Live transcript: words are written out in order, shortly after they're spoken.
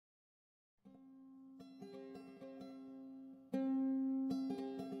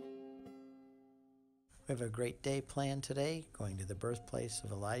We have a great day planned today, going to the birthplace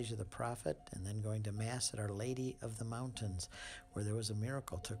of Elijah the prophet, and then going to Mass at Our Lady of the Mountains, where there was a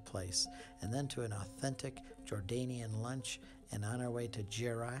miracle took place, and then to an authentic Jordanian lunch, and on our way to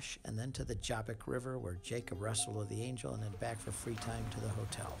Jerash, and then to the Jabbok River, where Jacob wrestled with the angel, and then back for free time to the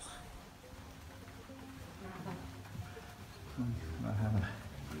hotel.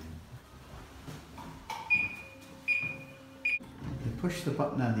 You push the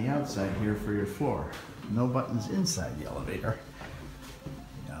button on the outside here for your floor. No buttons inside the elevator.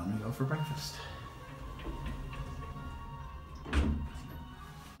 Down we go for breakfast.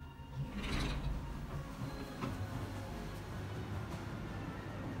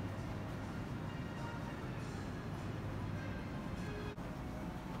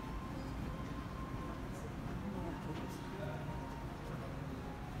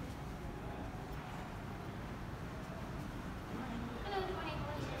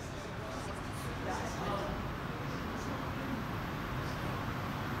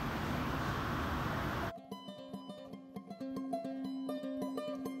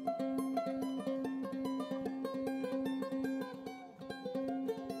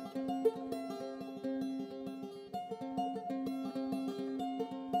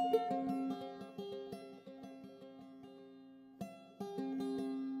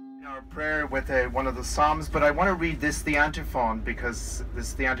 Our prayer with one of the Psalms, but I want to read the antiphon, because this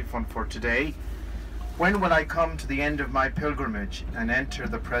is the antiphon for today. When will I come to the end of my pilgrimage and enter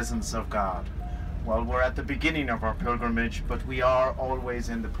the presence of God? Well, we're at the beginning of our pilgrimage, but we are always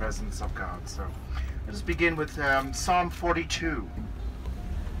in the presence of God. So let us begin with Psalm 42.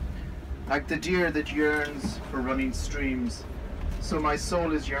 Like the deer that yearns for running streams, so my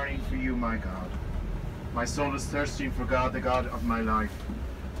soul is yearning for you, my God. My soul is thirsting for God, the God of my life.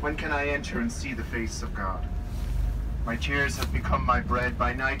 When can I enter and see the face of God? My tears have become my bread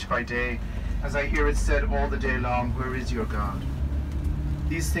by night, by day, as I hear it said all the day long, where is your God?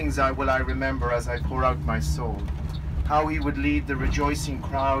 These things will I remember as I pour out my soul. How he would lead the rejoicing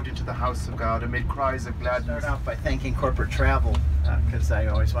crowd into the house of God amid cries of gladness. Start out by thanking Corporate Travel, because I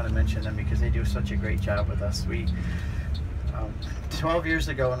always want to mention them because they do such a great job with us. 12 years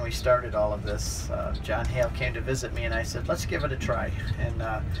ago when we started all of this, John Hale came to visit me and I said, let's give it a try.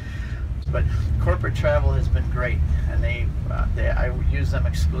 But Corporate Travel has been great, and I use them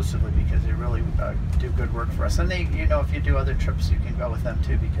exclusively because they really do good work for us. And they, if you do other trips, you can go with them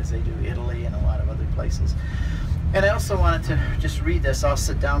too, because they do Italy and a lot of other places. And I also wanted to just read this. I'll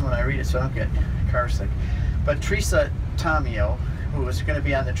sit down when I read it so I don't get car sick. But Teresa Tomio, who was going to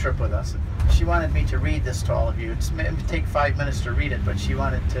be on the trip with us, she wanted me to read this to all of you. It may take 5 minutes to read it, but she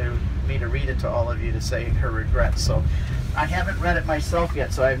wanted me to read it to all of you to say her regrets. So I haven't read it myself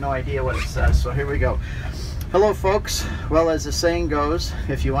yet, so I have no idea what it says. So here we go. Hello, folks. Well, as the saying goes,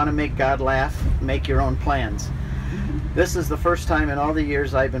 if you want to make God laugh, make your own plans. This is the first time in all the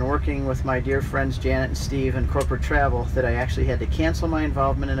years I've been working with my dear friends Janet and Steve in Corporate Travel that I actually had to cancel my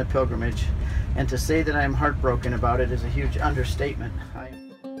involvement in a pilgrimage. And to say that I'm heartbroken about it is a huge understatement.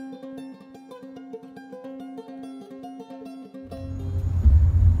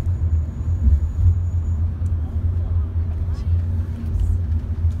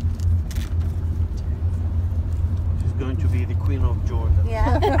 She's going to be the Queen of Jordan.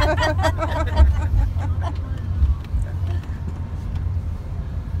 Yeah.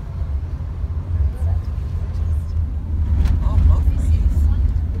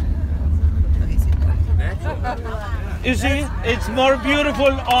 You see, it's more beautiful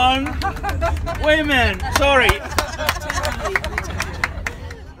on women. Sorry.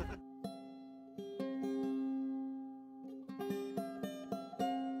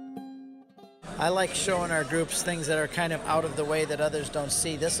 I like showing our groups things that are kind of out of the way that others don't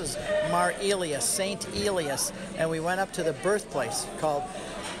see. This is Mar Elias, Saint Elias, and we went up to the birthplace called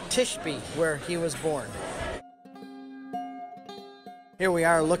Tishbe, where he was born. Here we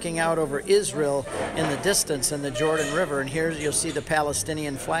are looking out over Israel in the distance in the Jordan River, and here you'll see the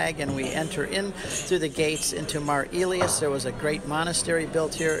Palestinian flag, and we enter in through the gates into Mar Elias. There was a great monastery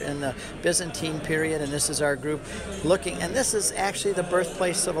built here in the Byzantine period, and this is our group looking, and this is actually the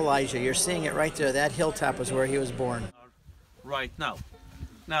birthplace of Elijah. You're seeing it right there. That hilltop is where he was born. Right now.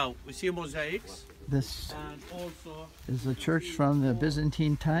 Now, we see mosaics. This and also is a church from the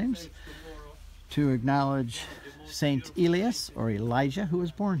Byzantine times to acknowledge Saint Elias, or Elijah, who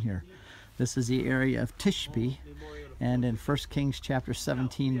was born here. This is the area of Tishbe, and in 1 Kings chapter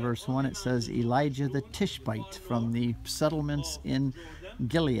 17 verse 1 it says Elijah the Tishbite from the settlements in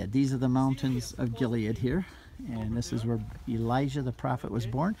Gilead. These are the mountains of Gilead here, and this is where Elijah the prophet was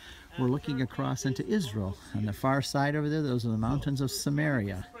born. We're looking across into Israel. On the far side over there, those are the mountains of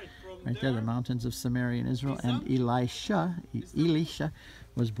Samaria. Right there, the mountains of Samaria in Israel. And Elisha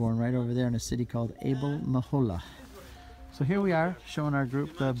was born right over there in a city called Abel Meholah. So here we are, showing our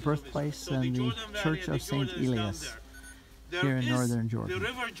group the birthplace and the Church of St. Elias here in northern Jordan. The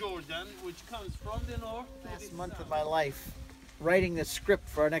River Jordan, which comes from the north to the Last month south. of my life, writing the script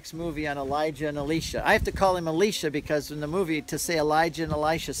for our next movie on Elijah and Elisha. I have to call him Elisha because in the movie to say Elijah and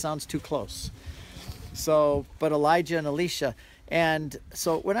Elisha sounds too close. So, but Elijah and Elisha. And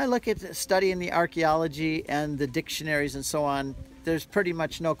so when I look at studying the archaeology and the dictionaries and so on, there's pretty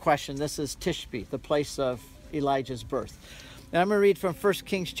much no question this is Tishbe, the place of Elijah's birth. And I'm going to read from 1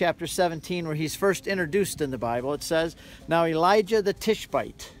 Kings chapter 17 where he's first introduced in the Bible. It says, "Now Elijah the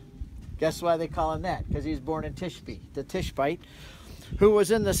Tishbite," guess why they call him that? Because he's born in Tishbe, the Tishbite, who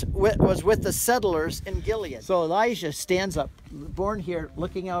was with the settlers in Gilead. So Elijah stands up, born here,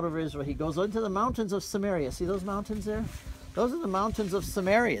 looking out over Israel. He goes into the mountains of Samaria. See those mountains there? Those are the mountains of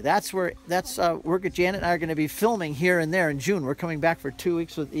Samaria. That's where Janet and I are going to be filming here and there in June. We're coming back for 2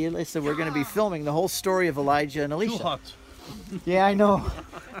 weeks with Eli, so we're going to be filming the whole story of Elijah and Elisha. Too hot. Yeah, I know.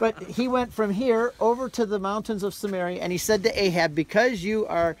 But he went from here over to the mountains of Samaria, and he said to Ahab, because you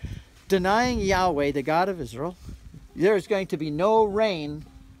are denying Yahweh, the God of Israel, there's going to be no rain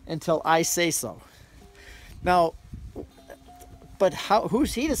until I say so. Now, but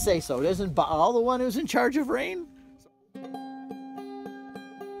who's he to say so? Isn't Baal the one who's in charge of rain?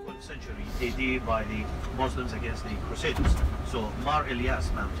 Century AD by the Muslims against the Crusaders. So Mar Elias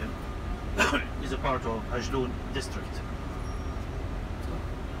mountain is a part of Ajloon district.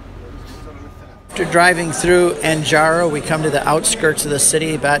 After driving through Anjaro, we come to the outskirts of the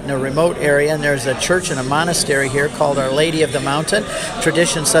city, about in a remote area, and there's a church and a monastery here called Our Lady of the Mountain.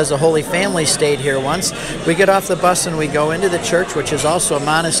 Tradition says the Holy Family stayed here once. We get off the bus and we go into the church, which is also a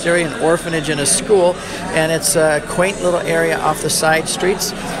monastery, an orphanage, and a school, and it's a quaint little area off the side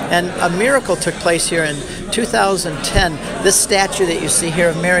streets. And a miracle took place here in 2010. This statue that you see here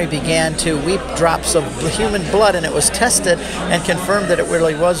of Mary began to weep drops of human blood, and it was tested and confirmed that it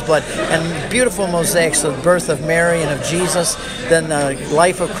really was blood. And beautiful mosaics of the birth of Mary and of Jesus, then the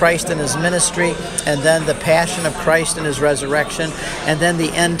life of Christ and his ministry, and then the passion of Christ and his resurrection, and then the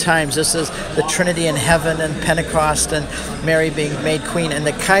end times. This is the Trinity in heaven and Pentecost and Mary being made queen. And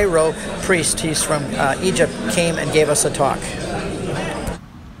the Cairo priest, he's from Egypt, came and gave us a talk.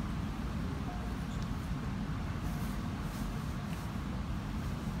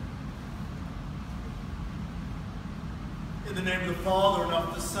 In the name of the Father, and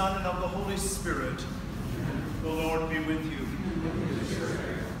of the Son, and of the Holy Spirit, the Lord be with you.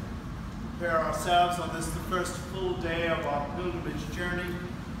 Prepare ourselves on this, the first full day of our pilgrimage journey,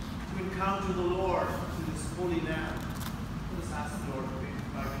 to encounter the Lord in this holy land. Let us ask the Lord to be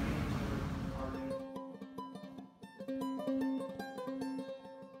by our name.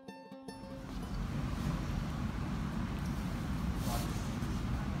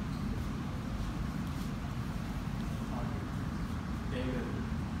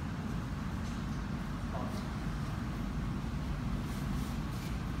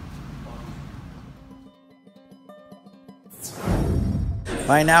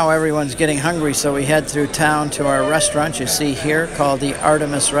 By now everyone's getting hungry, so we head through town to our restaurant you see here called the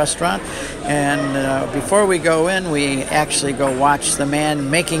Artemis Restaurant. And before we go in, we actually go watch the man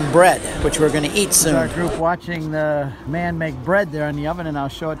making bread, which we're going to eat soon. Our group watching the man make bread there in the oven, and I'll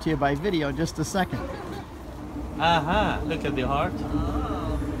show it to you by video in just a second. Aha, look at the heart. Putting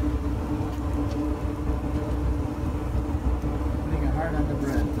a heart on the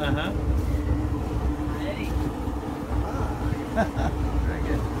bread. Uh-huh. Very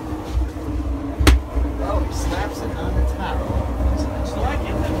good. Oh, he slaps it on the top. It's like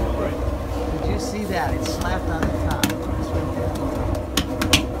it, that's great. Did you see that? It slapped on the top. It's right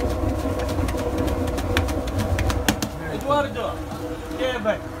there. Eduardo, yeah,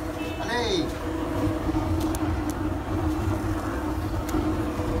 but Hey!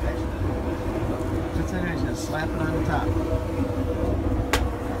 What's that? He's gonna slap it on the top.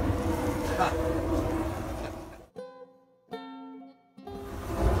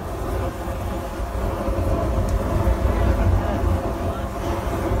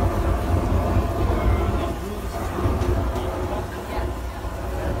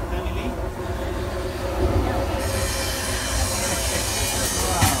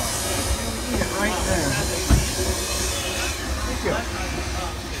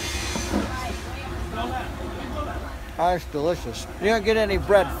 Oh, it's delicious. You don't get any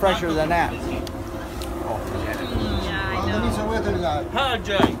bread fresher than that. Hi,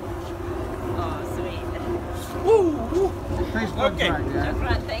 Jay. Oh, sweet. Woo, woo. Tastes good, Okay. yeah.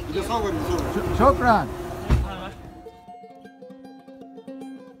 Shukran, thank you. Shukran.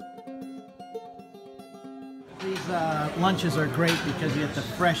 lunches are great because you get the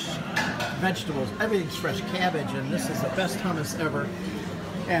fresh vegetables. Everything's fresh. Cabbage, and this is the best hummus ever.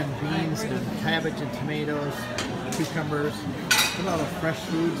 And beans and cabbage and tomatoes, cucumbers. Look at all the fresh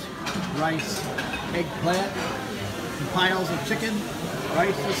foods. Rice, eggplant, and piles of chicken.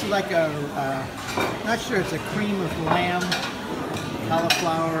 Rice. This is like a, not sure, it's a cream of lamb,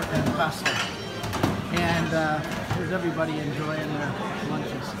 cauliflower, and pasta. And here's everybody enjoying their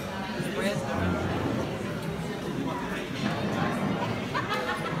lunches.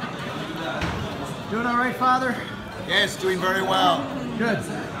 Doing all right, Father? Yes, doing very well. Good.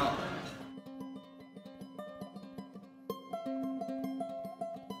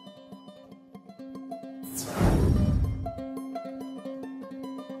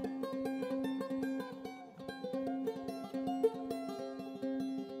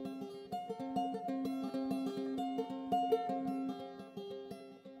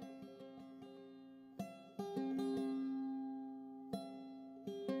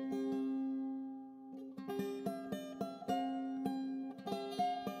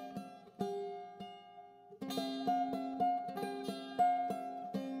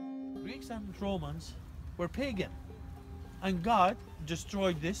 Greeks and Romans were pagan, and God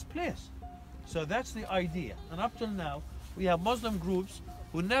destroyed this place. So that's the idea. And up till now, we have Muslim groups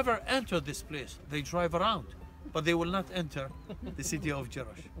who never enter this place. They drive around, but they will not enter the city of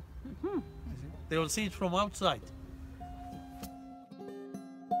Jerash. They will see it from outside.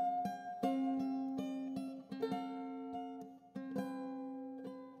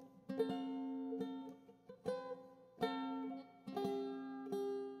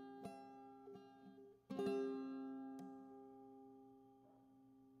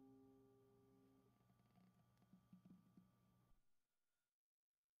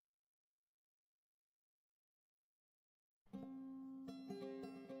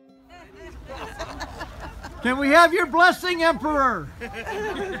 Can we have your blessing, Emperor?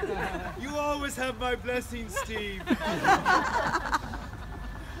 You always have my blessing, Steve.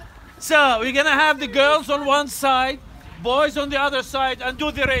 So we're gonna have the girls on one side, boys on the other side, and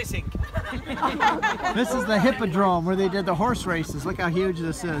do the racing. This is the hippodrome where they did the horse races. Look how huge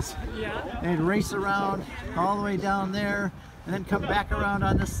this is. Yeah. They'd race around all the way down there and then come back around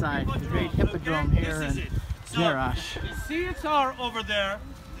on this side. The great hippodrome here This is in it. So, Jerash. the seats are over there.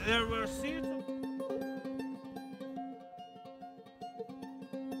 There were seats.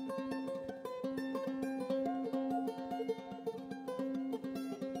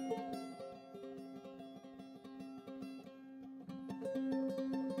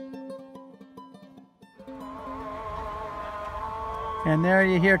 And there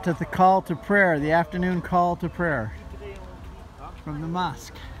you hear to the call to prayer, the afternoon call to prayer from the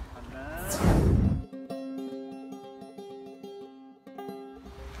mosque.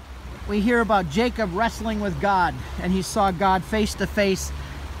 We hear about Jacob wrestling with God, and he saw God face to face,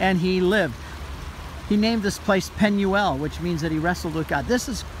 and he lived. He named this place Penuel, which means that he wrestled with God. This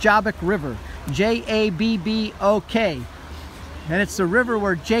is Jabbok River, Jabbok. And it's the river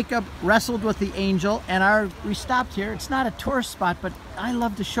where Jacob wrestled with the angel. And we stopped here. It's not a tourist spot, but I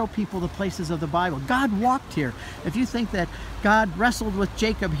love to show people the places of the Bible. God walked here. If you think that God wrestled with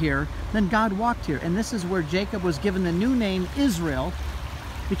Jacob here, then God walked here. And this is where Jacob was given the new name Israel,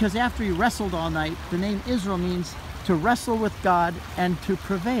 because after he wrestled all night, the name Israel means to wrestle with God and to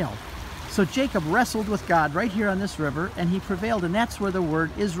prevail. So Jacob wrestled with God right here on this river, and he prevailed. And that's where the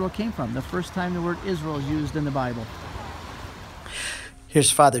word Israel came from, the first time the word Israel is used in the Bible. Here's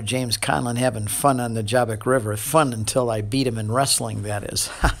Father James Conlon having fun on the Jabbok River. Fun until I beat him in wrestling, that is.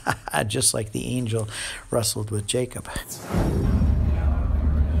 Just like the angel wrestled with Jacob.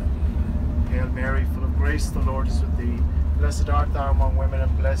 Hail Mary, full of grace, the Lord is with thee. Blessed art thou among women,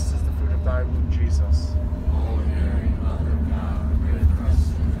 and blessed is the fruit of thy womb, Jesus. Holy Mary, Mother of God, pray for us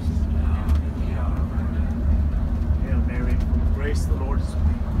sinners now and at the hour of our death. Hail Mary, full of grace, the Lord is with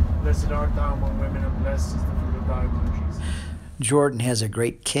thee. Blessed art thou among women, and blessed is the fruit of thy womb, Jesus. Jordan has a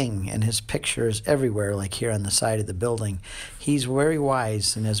great king, and his picture is everywhere, like here on the side of the building. He's very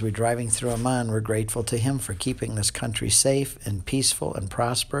wise, and as we're driving through Amman, we're grateful to him for keeping this country safe and peaceful and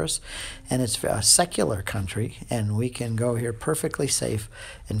prosperous. And it's a secular country, and we can go here perfectly safe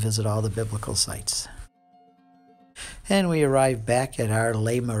and visit all the biblical sites. And we arrived back at our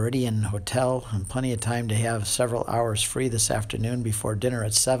Le Meridian Hotel, and plenty of time to have several hours free this afternoon before dinner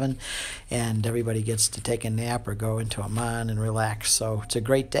at 7, and everybody gets to take a nap or go into Amman and relax. So it's a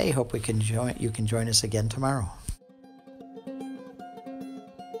great day. Hope you can join us again tomorrow.